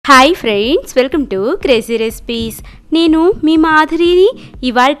Hi friends, welcome to crazy recipes. నేను మీ మాధురిని.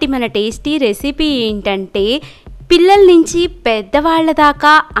 ఇవాల్టి మన టేస్టీ రెసిపీ ఏంటంటే పిల్లల నుంచి పెద్దవాళ్ళ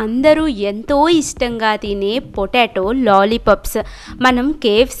దాకా అందరూ ఎంతో ఇష్టంగా తినే పొటాటో లాలీపాప్స్. మనం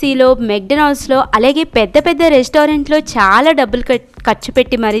కేఎఫ్సీలో, మెక్డొనాల్డ్స్లో, అలాగే పెద్ద పెద్ద రెస్టారెంట్లో చాలా డబ్బులు ఖర్చు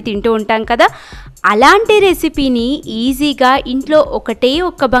పెట్టి మరీ తింటూ ఉంటాం కదా. అలాంటి రెసిపీని ఈజీగా ఇంట్లో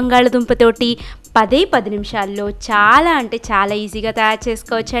ఒక్క బంగాళదుంపతోటి 10 నిమిషాల్లో చాలా అంటే చాలా ఈజీగా తయారు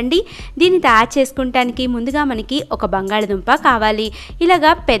చేసుకోవచ్చండి. దీన్ని తయారు చేసుకుంటానికి ముందుగా మనకి ఒక బంగాళదుంప కావాలి.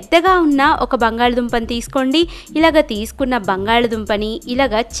 ఇలాగా పెద్దగా ఉన్న ఒక బంగాళదుంపని తీసుకోండి. ఇలాగ తీసుకున్న బంగాళదుంపని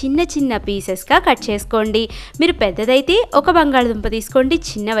ఇలాగ చిన్న చిన్న పీసెస్గా కట్ చేసుకోండి. మీరు పెద్దదైతే ఒక బంగాళదుంప తీసుకోండి,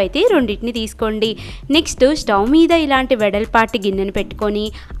 చిన్నవైతే రెండింటిని తీసుకోండి. నెక్స్ట్ స్టవ్ మీద ఇలాంటి వెడల్పాటి గిన్నెను పెట్టుకొని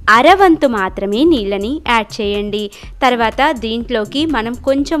అరవంతు మాత్రమే నీళ్ళని యాడ్ చేయండి. తర్వాత దీంట్లోకి మనం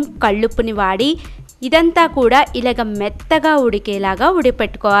కొంచెం కళ్ళుప్పుని వాడి ఇదంతా కూడా ఇలాగ మెత్తగా ఉడికేలాగా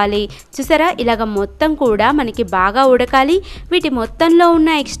ఉడిపెట్టుకోవాలి. చూసారా, ఇలాగ మొత్తం కూడా మనకి బాగా ఉడకాలి. వీటి మొత్తంలో ఉన్న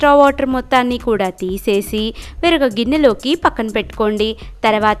ఎక్స్ట్రా వాటర్ మొత్తాన్ని కూడా తీసేసి వేరొక గిన్నెలోకి పక్కన పెట్టుకోండి.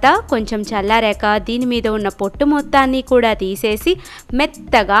 తర్వాత కొంచెం చల్లారాక దీని మీద ఉన్న పొట్టు మొత్తాన్ని కూడా తీసేసి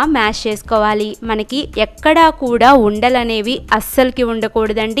మెత్తగా మ్యాష్ చేసుకోవాలి. మనకి ఎక్కడా కూడా ఉండలనేవి అస్సలకి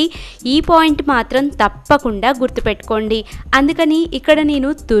ఉండకూడదండి. ఈ పాయింట్ మాత్రం తప్పకుండా గుర్తుపెట్టుకోండి. అందుకని ఇక్కడ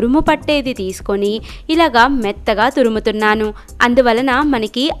నేను తురుము పట్టేది తీసుకొని ఇలాగా మెత్తగా తురుముతున్నాను. అందువలన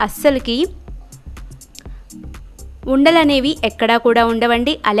మనకి అస్సలకి ఉండలనేవి ఎక్కడా కూడా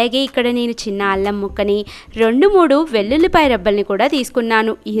ఉండవండి. అలాగే ఇక్కడ నేను చిన్న అల్లం ముక్కని 2-3 వెల్లుల్లిపాయ రెబ్బల్ని కూడా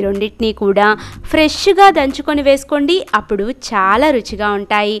తీసుకున్నాను. ఈ రెండింటిని కూడా ఫ్రెష్గా దంచుకొని వేసుకోండి, అప్పుడు చాలా రుచిగా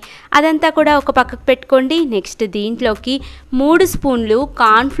ఉంటాయి. అదంతా కూడా ఒక పక్కకు పెట్టుకోండి. నెక్స్ట్ దీంట్లోకి 3 స్పూన్లు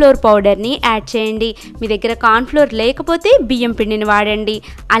కార్న్ఫ్లోర్ పౌడర్ని యాడ్ చేయండి. మీ దగ్గర కార్న్ఫ్లోర్ లేకపోతే బియ్యం పిండిని వాడండి.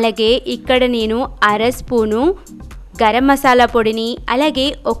 అలాగే ఇక్కడ నేను 1/2 స్పూను గరం మసాలా పొడిని, అలాగే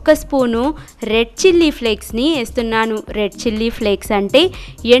 1 స్పూను రెడ్ చిల్లీ ఫ్లేక్స్ని వేస్తున్నాను. రెడ్ చిల్లీ ఫ్లేక్స్ అంటే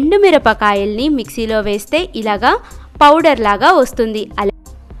ఎండుమిరపకాయల్ని మిక్సీలో వేస్తే ఇలాగా పౌడర్ లాగా వస్తుంది.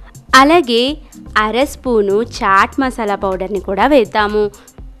 అలాగే 1/2 స్పూను చాట్ మసాలా పౌడర్ని కూడా వేద్దాము.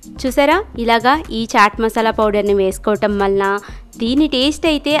 చూసారా, ఇలాగా ఈ చాట్ మసాలా పౌడర్ని వేసుకోవటం వలన దీని టేస్ట్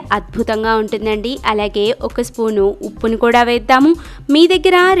అయితే అద్భుతంగా ఉంటుందండి. అలాగే 1 స్పూను ఉప్పుని కూడా వేద్దాము. మీ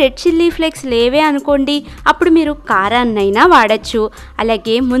దగ్గర రెడ్ చిల్లీ ఫ్లేక్స్ లేవే అనుకోండి, అప్పుడు మీరు కారాన్నైనా వాడచ్చు.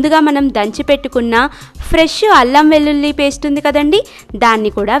 అలాగే ముందుగా మనం దంచి పెట్టుకున్న ఫ్రెష్ అల్లం వెల్లుల్లి పేస్ట్ ఉంది కదండి,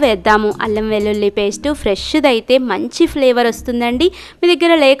 దాన్ని కూడా వేద్దాము. అల్లం వెల్లుల్లి పేస్ట్ ఫ్రెష్ది అయితే మంచి ఫ్లేవర్ వస్తుందండి. మీ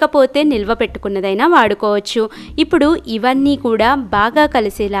దగ్గర లేకపోతే నిల్వ పెట్టుకున్నదైనా వాడుకోవచ్చు. ఇప్పుడు ఇవన్నీ కూడా బాగా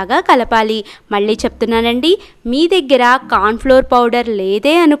కలిసేలాగా కలపాలి. మళ్ళీ చెప్తున్నానండి, మీ దగ్గర కార్న్ఫ్లోర్ పౌడర్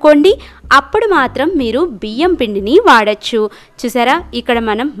లేదే అనుకోండి, అప్పుడు మాత్రం మీరు బియ్యం పిండిని వాడచ్చు. చూసారా, ఇక్కడ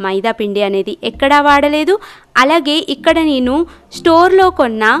మనం మైదా పిండి అనేది ఎక్కడా వాడలేదు. అలాగే ఇక్కడ నేను స్టోర్లో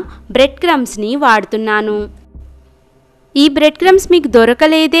కొన్న బ్రెడ్ క్రమ్స్ని వాడుతున్నాను. ఈ బ్రెడ్ క్రమ్స్ మీకు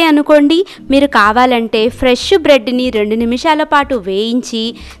దొరకలేదే అనుకోండి, మీరు కావాలంటే ఫ్రెష్ బ్రెడ్ని 2 నిమిషాల పాటు వేయించి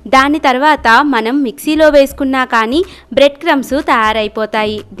దాని తర్వాత మనం మిక్సీలో వేసుకున్నా కానీ బ్రెడ్ క్రమ్స్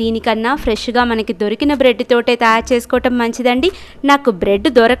తయారైపోతాయి. దీనికన్నా ఫ్రెష్గా మనకి దొరికిన బ్రెడ్ తోటే తయారు చేసుకోవటం మంచిదండి. నాకు బ్రెడ్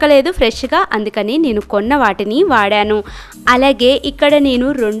దొరకలేదు ఫ్రెష్గా, అందుకని నేను కొన్న వాటిని వాడాను. అలాగే ఇక్కడ నేను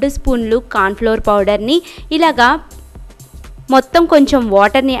 2 స్పూన్లు కార్న్ఫ్లోర్ పౌడర్ని ఇలాగా మొత్తం కొంచెం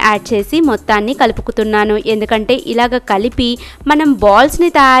వాటర్ని యాడ్ చేసి మొత్తాన్ని కలుపుకుతున్నాను. ఎందుకంటే ఇలాగ కలిపి మనం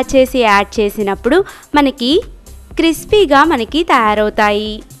బాల్స్ని తయారు చేసి యాడ్ చేసినప్పుడు మనకి క్రిస్పీగా మనకి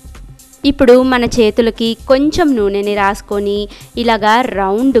తయారవుతాయి. ఇప్పుడు మన చేతులకి కొంచెం నూనెని రాసుకొని ఇలాగా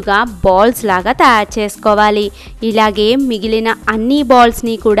రౌండ్గా బాల్స్ లాగా తయారు చేసుకోవాలి. ఇలాగే మిగిలిన అన్ని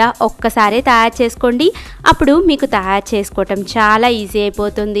బాల్స్ని కూడా ఒక్కసారి తయారు చేసుకోండి, అప్పుడు మీకు తయారు చేసుకోవటం చాలా ఈజీ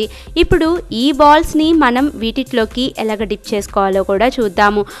అయిపోతుంది. ఇప్పుడు ఈ బాల్స్ని మనం వీటిలోకి ఎలాగ డిప్ చేసుకోవాలో కూడా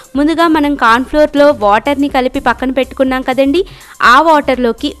చూద్దాము. ముందుగా మనం కార్న్ఫ్లోర్లో వాటర్ని కలిపి పక్కన పెట్టుకున్నాం కదండి, ఆ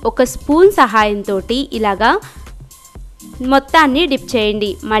వాటర్లోకి 1 స్పూన్ సహాయంతో ఇలాగా మొత్తాన్ని డిప్ చేయండి.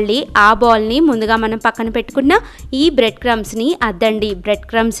 మళ్ళీ ఆ బాల్ని ముందుగా మనం పక్కన పెట్టుకున్న ఈ బ్రెడ్ క్రమ్స్ని అద్దండి. బ్రెడ్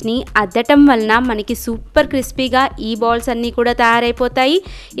క్రమ్స్ని అద్దటం వలన మనకి సూపర్ క్రిస్పీగా ఈ బాల్స్ అన్నీ కూడా తయారైపోతాయి.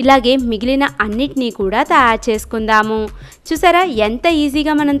 ఇలాగే మిగిలిన అన్నిటినీ కూడా తయారు చేసుకుందాము. చూసారా, ఎంత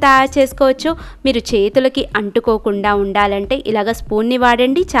ఈజీగా మనం తయారు చేసుకోవచ్చో. మీరు చేతులకి అంటుకోకుండా ఉండాలంటే ఇలాగ స్పూన్ని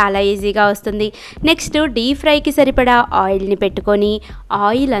వాడండి, చాలా ఈజీగా వస్తుంది. నెక్స్ట్ డీప్ ఫ్రైకి సరిపడా ఆయిల్ని పెట్టుకొని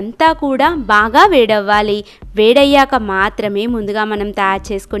ఆయిల్ అంతా కూడా బాగా వేడవ్వాలి. వేడయ్యాక మాత్రమే ముందుగా మనం తయారు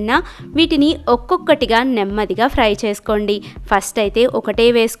చేసుకున్న వీటిని ఒక్కొక్కటిగా నెమ్మదిగా ఫ్రై చేసుకోండి. ఫస్ట్ అయితే ఒకటే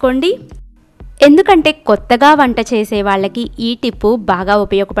వేసుకోండి. ఎందుకంటే కొత్తగా వంట చేసే వాళ్ళకి ఈ టిప్పు బాగా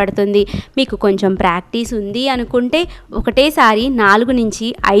ఉపయోగపడుతుంది. మీకు కొంచెం ప్రాక్టీస్ ఉంది అనుకుంటే ఒకటేసారి 4 నుంచి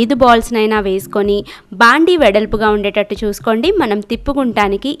 5 బాల్స్నైనా వేసుకొని బాండీ వెడల్పుగా ఉండేటట్టు చూసుకోండి. మనం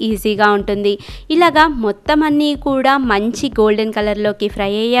తిప్పుకుంటానికి ఈజీగా ఉంటుంది. ఇలాగా మొత్తం అన్నీ కూడా మంచి గోల్డెన్ కలర్లోకి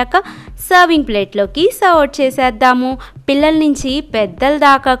ఫ్రై అయ్యాక సర్వింగ్ ప్లేట్లోకి సర్వ్ చేసేద్దాము. పిల్లల నుంచి పెద్దల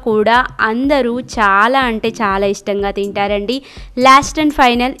దాకా కూడా అందరూ చాలా అంటే చాలా ఇష్టంగా తింటారండి. లాస్ట్ అండ్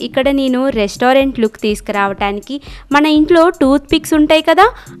ఫైనల్ ఇక్కడ నేను రెస్టారెంట్ లుక్ తీసుకురావడానికి మన ఇంట్లో టూత్ పిక్స్ ఉంటాయి కదా,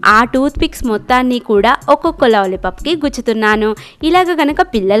 ఆ టూత్ పిక్స్ మొత్తాన్ని కూడా ఒక్కొక్క లాలీపాప్కి గుచ్చుతున్నాను. ఇలాగ కనుక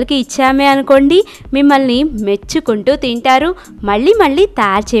పిల్లలకి ఇచ్చామే అనుకోండి, మిమ్మల్ని మెచ్చుకుంటూ తింటారు. మళ్ళీ మళ్ళీ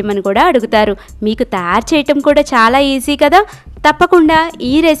తయారు చేయమని కూడా అడుగుతారు. మీకు తయారు చేయటం కూడా చాలా ఈజీ కదా. తప్పకుండా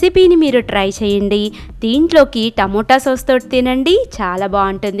ఈ రెసిపీని మీరు ట్రై చేయండి. దీంట్లోకి టమోటా సాస్ తోటి తినండి, చాలా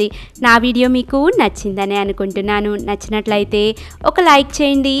బాగుంటుంది. నా వీడియో మీకు నచ్చిందని అనుకుంటున్నాను. నచ్చినట్లయితే ఒక లైక్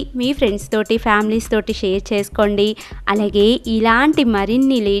చేయండి, మీ ఫ్రెండ్స్ తోటి ఫ్యామిలీస్ తోటి షేర్ చేసుకోండి. అలాగే ఇలాంటి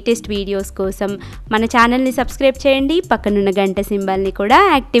మరిన్ని లేటెస్ట్ వీడియోస్ కోసం మన ఛానల్ని సబ్స్క్రైబ్ చేయండి. పక్కనున్న గంట సింబల్ని కూడా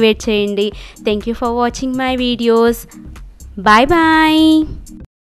యాక్టివేట్ చేయండి. Thank you for watching my videos. Bye bye.